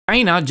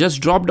China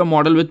just dropped a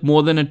model with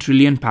more than 1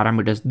 trillion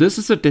parameters. This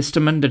is a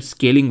testament that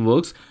scaling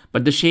works,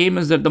 but the shame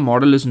is that the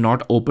model is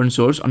not open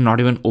source or not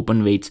even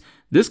open weights.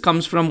 This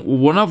comes from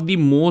one of the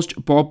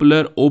most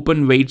popular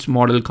open weights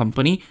model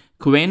company,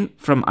 Qwen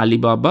from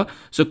Alibaba.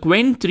 So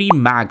Qwen 3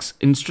 Max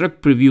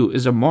Instruct Preview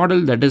is a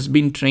model that has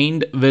been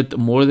trained with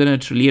more than 1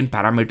 trillion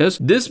parameters.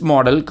 This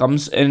model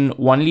comes in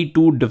only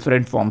two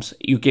different forms.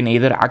 You can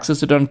either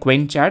access it on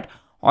Qwen Chat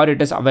or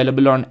it is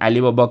available on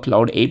Alibaba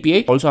Cloud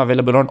API, also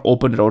available on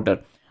Open Router.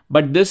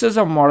 But this is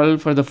a model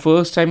for the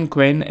first time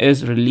Qwen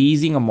is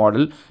releasing a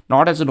model,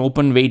 not as an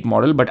open weight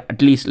model, but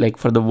at least like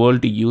for the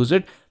world to use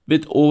it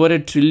with over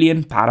 1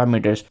 trillion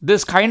parameters.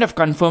 This kind of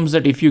confirms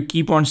that if you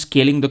keep on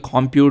scaling the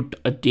compute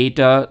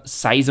data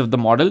size of the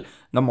model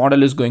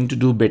is going to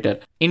do better.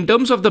 In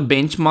terms of the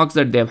benchmarks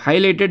that they have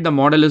highlighted, the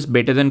model is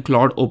better than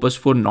Claude Opus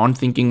 4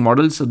 non-thinking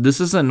models. So this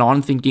is a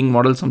non-thinking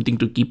model, something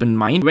to keep in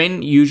mind.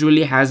 Qwen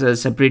usually has a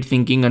separate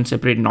thinking and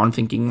separate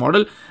non-thinking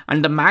model,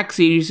 and the Max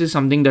series is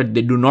something that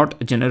they do not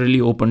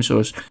generally open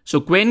source.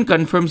 So Qwen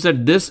confirms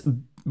that this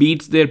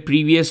beats their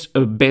previous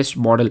best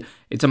model.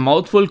 It's a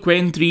mouthful.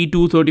 Qwen 3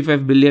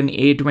 235 billion,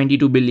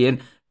 A22 billion,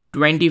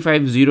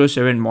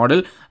 2507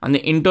 model, and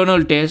the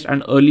internal test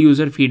and early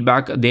user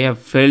feedback, they have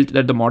felt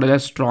that the model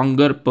has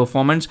stronger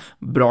performance,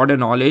 broader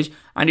knowledge,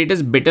 and it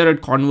is better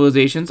at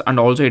conversations, and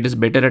also it is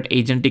better at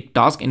agentic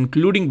tasks,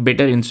 including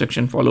better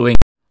instruction following.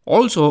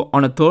 Also,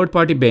 on a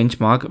third-party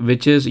benchmark,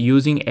 which is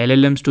using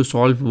LLMs to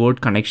solve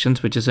word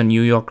connections, which is a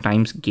New York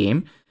Times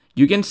game,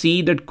 you can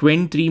see that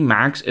Qwen 3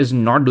 Max is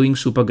not doing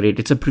super great.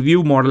 It's a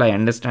preview model, I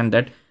understand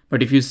that,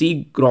 but if you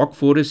see Grok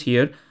 4 is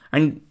here,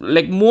 and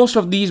like most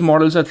of these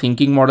models are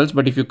thinking models,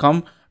 but if you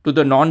come to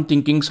the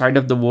non-thinking side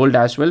of the world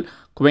as well,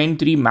 Qwen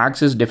 3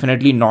 Max is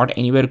definitely not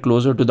anywhere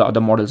closer to the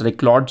other models. Like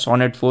Claude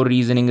Sonnet 4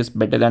 reasoning is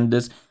better than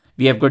this.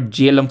 We have got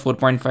GLM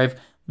 4.5,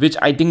 which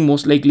I think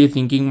most likely a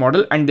thinking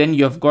model, and then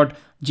you have got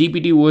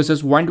GPT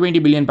OS's 120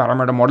 billion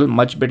parameter model,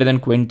 much better than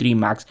Qwen 3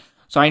 Max.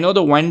 So I know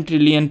the 1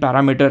 trillion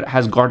parameter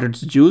has got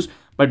its juice,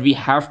 but we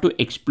have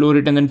to explore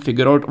it and then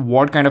figure out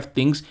what kind of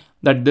things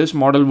that this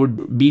model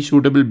would be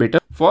suitable better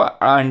for,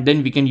 and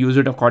then we can use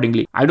it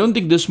accordingly. I don't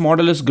think this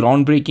model is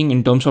groundbreaking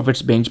in terms of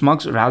its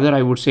benchmarks. Rather,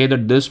 I would say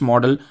that this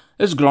model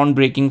is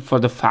groundbreaking for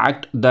the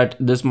fact that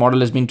this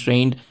model has been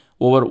trained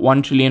over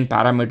 1 trillion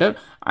parameter,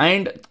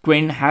 and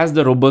Qwen has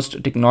the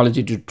robust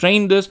technology to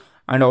train this,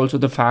 and also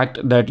the fact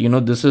that, you know,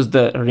 this is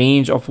the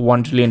range of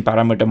 1 trillion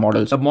parameter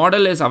models. The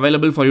model is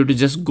available for you to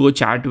just go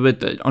chat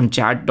with on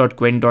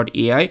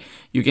chat.qwen.ai.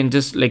 You can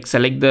just like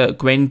select the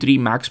Qwen 3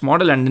 Max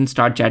model and then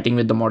start chatting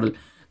with the model.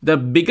 The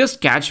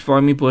biggest catch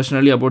for me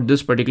personally about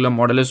this particular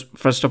model is,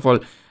 first of all,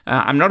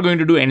 I'm not going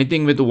to do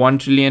anything with 1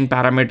 trillion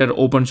parameter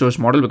open source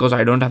model because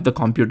I don't have the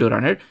compute to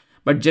run it.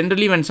 But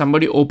generally, when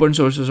somebody open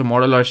sources a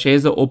model or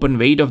shares the open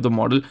weight of the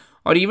model,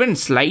 or even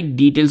slight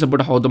details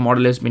about how the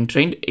model has been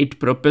trained, it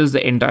propels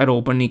the entire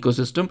open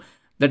ecosystem.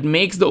 That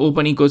makes the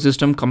open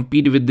ecosystem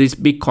compete with these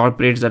big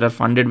corporates that are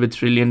funded with $1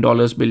 trillion,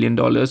 $1 billion,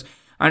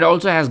 and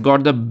also has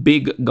got the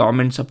big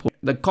government support.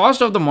 The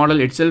cost of the model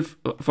itself,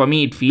 for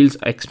me, it feels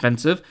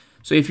expensive.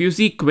 So if you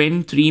see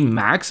Qwen 3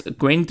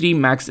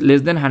 Max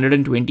less than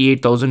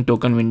 128,000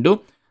 token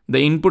window,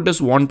 the input is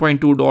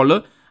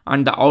 $1.2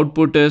 and the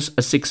output is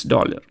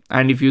 $6.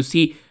 And if you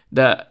see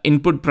the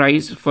input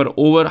price for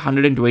over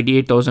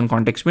 128,000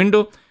 context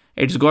window,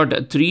 it's got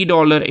a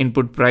 $3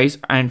 input price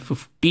and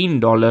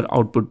 $15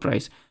 output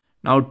price.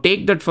 Now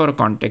take that for a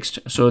context.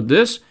 So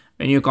this,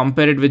 when you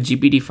compare it with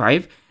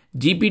GPT-5,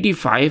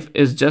 GPT-5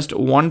 is just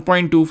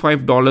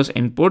 $1.25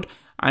 input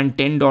and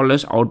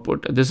 $10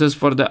 output. This is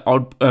for the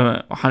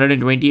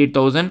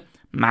 128,000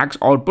 max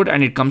output,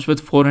 and it comes with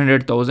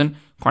 400,000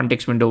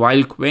 context window,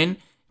 while Qwen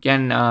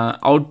can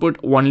output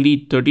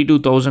only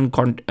 32,000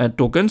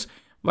 tokens,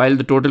 while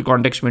the total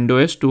context window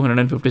is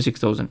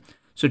 256,000.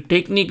 So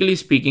technically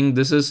speaking,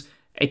 this is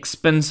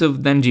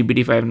expensive than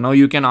GPT-5. Now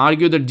you can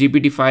argue that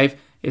GPT-5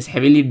 is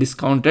heavily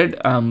discounted.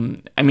 I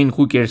mean,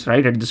 who cares,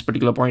 right? At this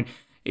particular point,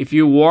 if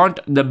you want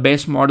the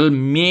best model,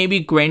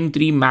 maybe Qwen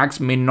 3 Max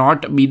may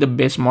not be the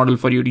best model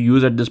for you to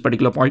use at this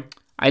particular point.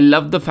 I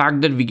love the fact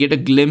that we get a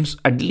glimpse,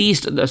 at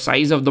least the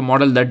size of the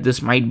model that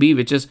this might be,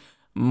 which is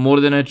more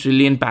than 1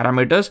 trillion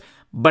parameters.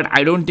 But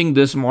I don't think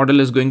this model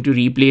is going to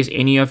replace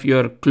any of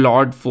your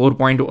Claude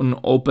 4.1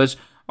 Opus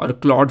or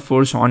Claude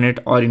 4 Sonnet,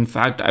 or in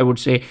fact, I would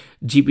say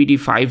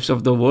GPT-5s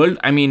of the world.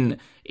 I mean,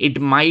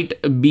 it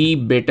might be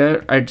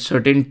better at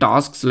certain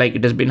tasks, like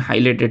it has been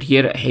highlighted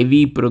here,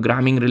 heavy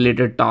programming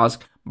related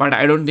tasks. But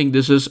I don't think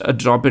this is a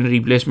drop-in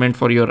replacement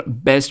for your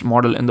best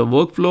model in the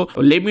workflow.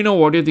 Let me know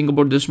what you think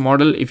about this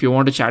model. If you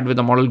want to chat with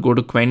the model, go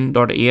to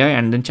qwen.ai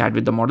and then chat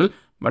with the model.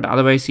 But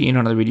otherwise, see you in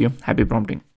another video. Happy prompting.